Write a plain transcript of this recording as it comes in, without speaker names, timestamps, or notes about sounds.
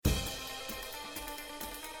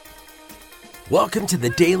Welcome to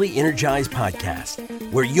the Daily Energize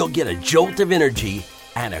Podcast, where you'll get a jolt of energy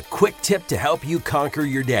and a quick tip to help you conquer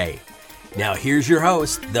your day. Now here's your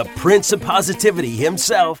host, the Prince of Positivity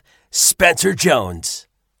himself, Spencer Jones.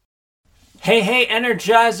 Hey,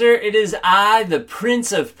 Energizer, it is I, the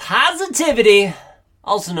Prince of Positivity,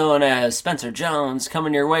 also known as Spencer Jones,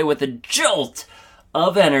 coming your way with a jolt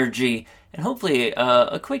of energy and hopefully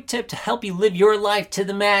a quick tip to help you live your life to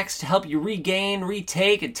the max, to help you regain,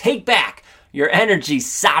 retake, and take back your energy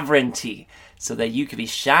sovereignty so that you can be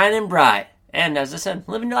shining bright. And as I said,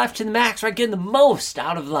 living your life to the max, right? Getting the most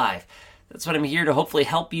out of life. That's what I'm here to hopefully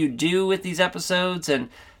help you do with these episodes and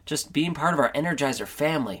just being part of our Energizer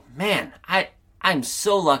family. Man, I'm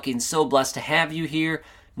so lucky and so blessed to have you here.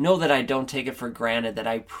 Know that I don't take it for granted, that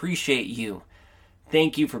I appreciate you.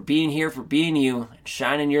 Thank you for being here, for being you, and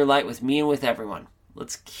shining your light with me and with everyone.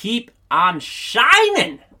 Let's keep on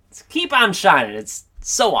shining. It's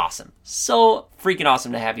so awesome. So freaking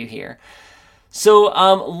awesome to have you here. So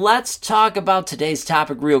let's talk about today's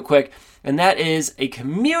topic real quick, and that is a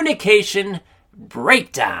communication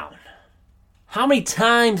breakdown. How many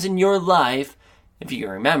times in your life, if you can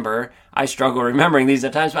remember, I struggle remembering these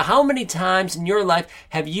at times, but how many times in your life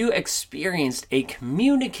have you experienced a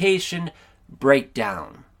communication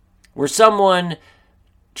breakdown where someone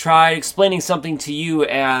tried explaining something to you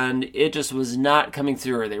and it just was not coming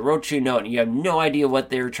through, or they wrote you a note and you have no idea what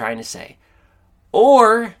they were trying to say?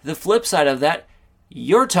 Or the flip side of that,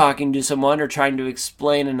 you're talking to someone or trying to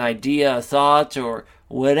explain an idea, a thought, or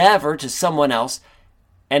whatever to someone else,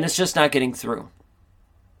 and it's just not getting through.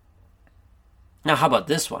 Now, how about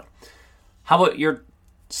this one? How about you're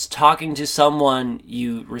talking to someone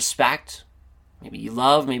you respect, maybe you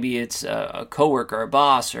love, maybe it's a coworker, a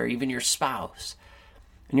boss, or even your spouse,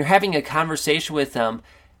 and you're having a conversation with them,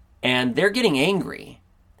 and they're getting angry.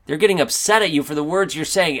 They're getting upset at you for the words you're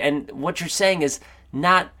saying, and what you're saying is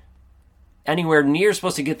not anywhere near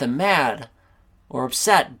supposed to get them mad or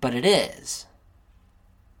upset, but it is.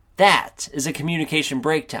 That is a communication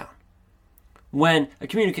breakdown. When a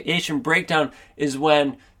communication breakdown is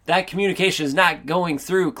when that communication is not going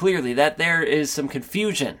through clearly, that there is some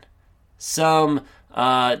confusion, some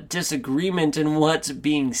disagreement in what's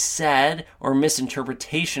being said, or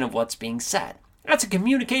misinterpretation of what's being said. That's a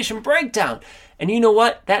communication breakdown. And you know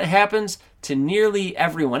what? That happens to nearly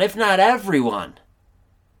everyone, if not everyone.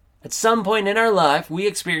 At some point in our life, we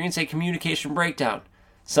experience a communication breakdown.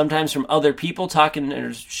 Sometimes from other people talking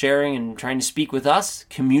or sharing and trying to speak with us,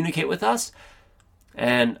 communicate with us,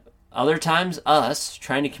 and other times us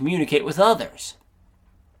trying to communicate with others.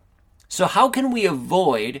 So how can we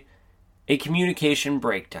avoid a communication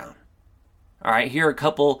breakdown? All right, here are a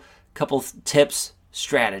couple tips,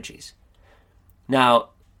 strategies. Now,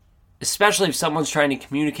 especially if someone's trying to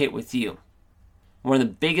communicate with you, one of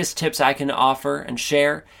the biggest tips I can offer and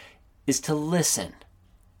share is to listen.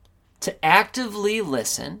 To actively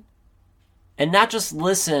listen, and not just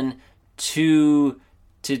listen to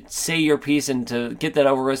say your piece and to get that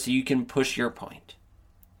over with so you can push your point,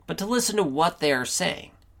 but to listen to what they are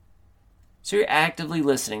saying. So you're actively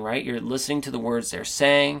listening, right? You're listening to the words they're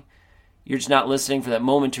saying. You're just not listening for that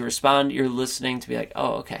moment to respond. You're listening to be like,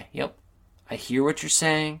 oh, okay, yep, I hear what you're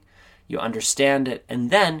saying. You understand it. And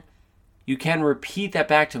then you can repeat that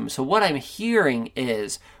back to them. So what I'm hearing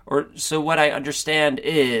is, or so what I understand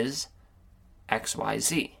is X, Y,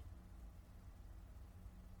 Z.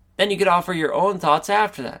 Then you could offer your own thoughts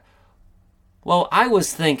after that. Well, I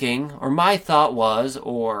was thinking, or my thought was,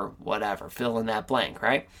 or whatever, fill in that blank,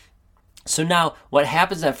 right? So now what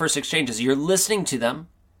happens in that first exchange is you're listening to them.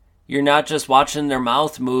 You're not just watching their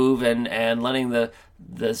mouth move and letting the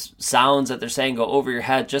sounds that they're saying go over your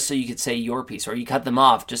head just so you could say your piece, or you cut them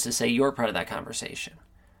off just to say your part of that conversation.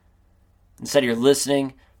 Instead, you're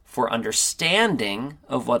listening for understanding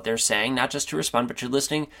of what they're saying, not just to respond, but you're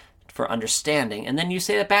listening for understanding, and then you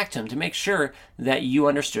say that back to them to make sure that you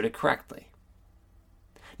understood it correctly.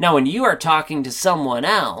 Now, when you are talking to someone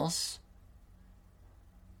else,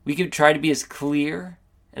 we could try to be as clear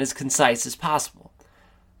and as concise as possible.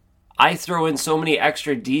 I throw in so many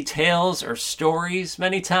extra details or stories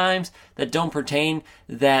many times that don't pertain,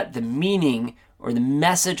 that the meaning or the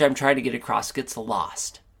message I'm trying to get across gets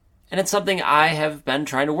lost. And it's something I have been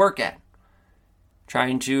trying to work at,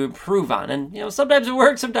 trying to improve on. And, sometimes it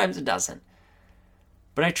works, sometimes it doesn't.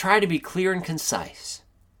 But I try to be clear and concise.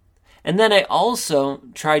 And then I also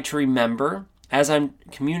try to remember, as I'm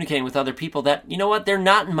communicating with other people, that, they're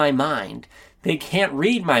not in my mind. They can't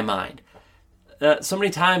read my mind. So many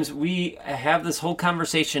times we have this whole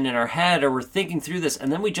conversation in our head, or we're thinking through this,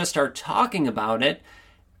 and then we just start talking about it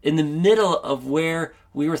in the middle of where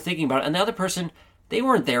we were thinking about it. And the other person, They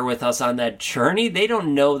weren't there with us on that journey. They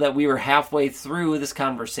don't know that we were halfway through this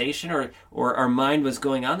conversation or our mind was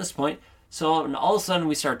going on this point. So all of a sudden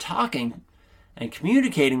we start talking and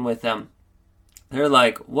communicating with them. They're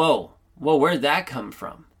like, whoa, where'd that come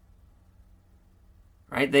from?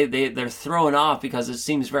 Right? They're thrown off because it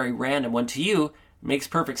seems very random, when to you it makes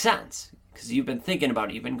perfect sense because you've been thinking about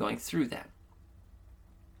it, you've been going through that.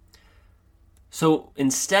 So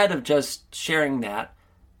instead of just sharing that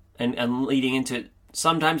and leading into it,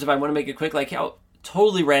 sometimes if I want to make it quick, like,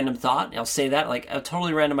 totally random thought, I'll say that, like a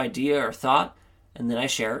totally random idea or thought, and then I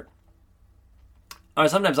share it. Or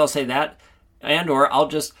sometimes I'll say that, or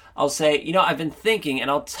I'll say, I've been thinking, and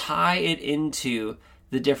I'll tie it into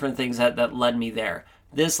the different things that led me there.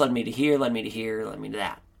 This led me to here, led me to here, led me to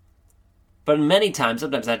that. But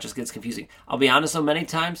sometimes that just gets confusing. I'll be honest though, many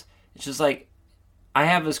times, it's just like, I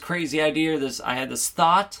have this crazy idea, I had this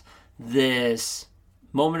thought, this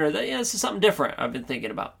moment, or this is something different I've been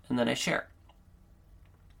thinking about, and then I share it.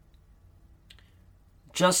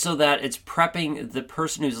 Just so that it's prepping the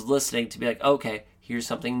person who's listening to be like, okay, here's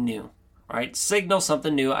something new, right? Signal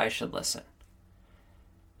something new, I should listen.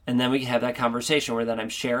 And then we can have that conversation where then I'm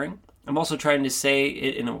sharing. I'm also trying to say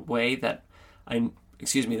it in a way that I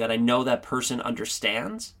know that person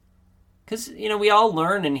understands. Because, we all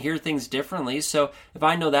learn and hear things differently. So if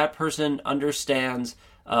I know that person understands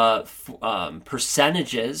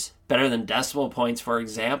percentages better than decimal points, for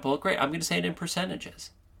example, great, I'm going to say it in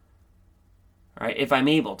percentages. All right, if I'm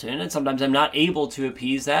able to. And sometimes I'm not able to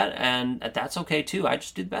appease that, and that's okay too. I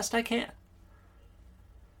just do the best I can.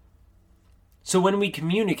 So when we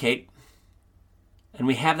communicate and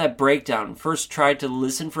we have that breakdown, first try to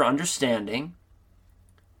listen for understanding.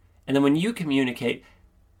 And then when you communicate,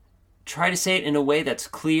 try to say it in a way that's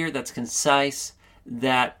clear, that's concise,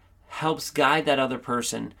 that helps guide that other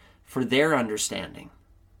person for their understanding.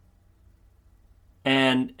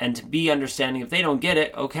 And to be understanding. If they don't get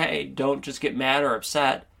it, okay, don't just get mad or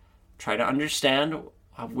upset. Try to understand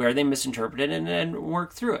where they misinterpreted it and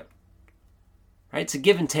work through it. Right? It's a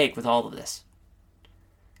give and take with all of this.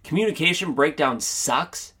 Communication breakdown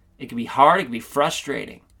sucks. It can be hard, it can be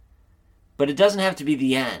frustrating. But it doesn't have to be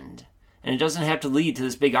the end. And it doesn't have to lead to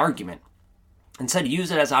this big argument. Instead,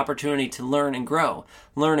 use it as opportunity to learn and grow.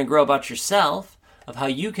 Learn and grow about yourself, of how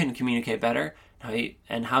you can communicate better,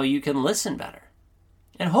 and how you can listen better.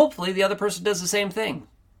 And hopefully the other person does the same thing.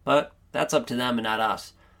 But that's up to them and not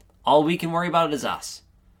us. All we can worry about is us.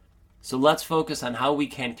 So let's focus on how we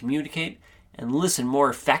can communicate and listen more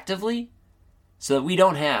effectively so that we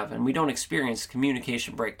don't have and we don't experience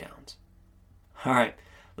communication breakdowns. All right.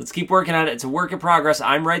 Let's keep working on it. It's a work in progress.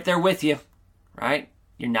 I'm right there with you, right?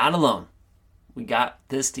 You're not alone. We got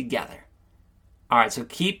this together. All right, so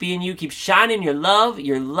keep being you. Keep shining your love,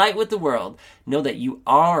 your light with the world. Know that you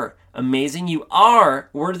are amazing, you are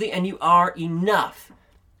worthy, and you are enough.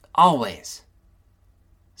 Always.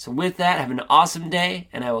 So with that, have an awesome day,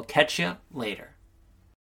 and I will catch you later.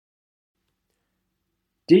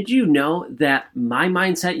 Did you know that my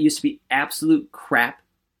mindset used to be absolute crap?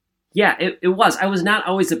 Yeah, it was. I was not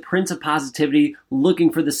always the Prince of Positivity looking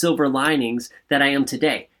for the silver linings that I am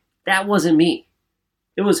today. That wasn't me.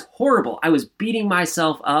 It was horrible. I was beating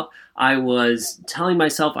myself up. I was telling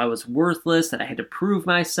myself I was worthless, that I had to prove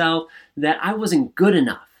myself, that I wasn't good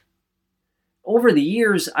enough. Over the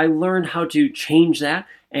years, I learned how to change that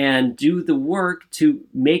and do the work to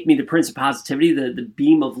make me the Prince of Positivity, the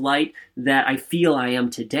beam of light that I feel I am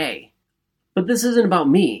today. But this isn't about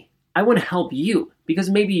me. I want to help you because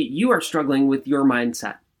maybe you are struggling with your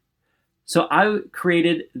mindset. So I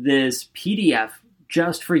created this PDF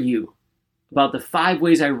just for you about the 5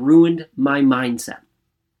 ways I ruined my mindset.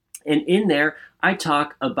 And in there, I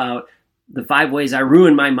talk about the 5 ways I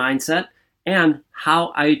ruined my mindset and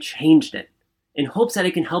how I changed it in hopes that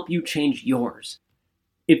it can help you change yours.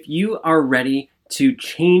 If you are ready to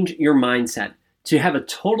change your mindset, to have a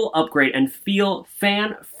total upgrade and feel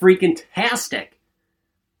fan-freaking-tastic,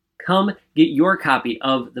 come get your copy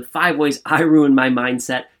of the 5 ways I ruined my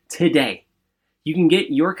mindset today. You can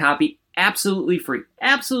get your copy absolutely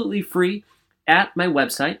free at my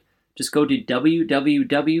website. Just go to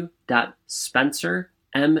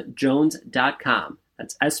www.spencermjones.com.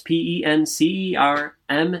 That's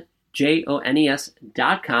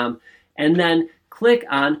SpencerMJones.com. And then click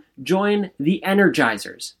on Join the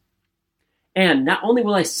Energizers. And not only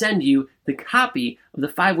will I send you the copy of the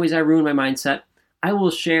 5 ways I ruined my mindset, I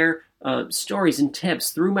will share stories and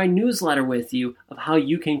tips through my newsletter with you of how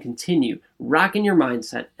you can continue rocking your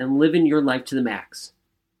mindset and living your life to the max.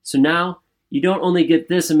 So now, you don't only get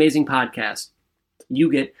this amazing podcast,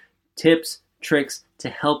 you get tips, tricks to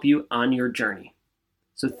help you on your journey.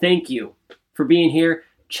 So thank you for being here.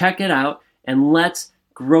 Check it out, and let's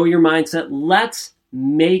grow your mindset. Let's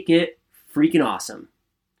make it freaking awesome.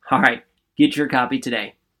 All right, get your copy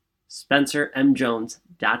today.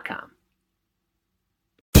 SpencerMJones.com.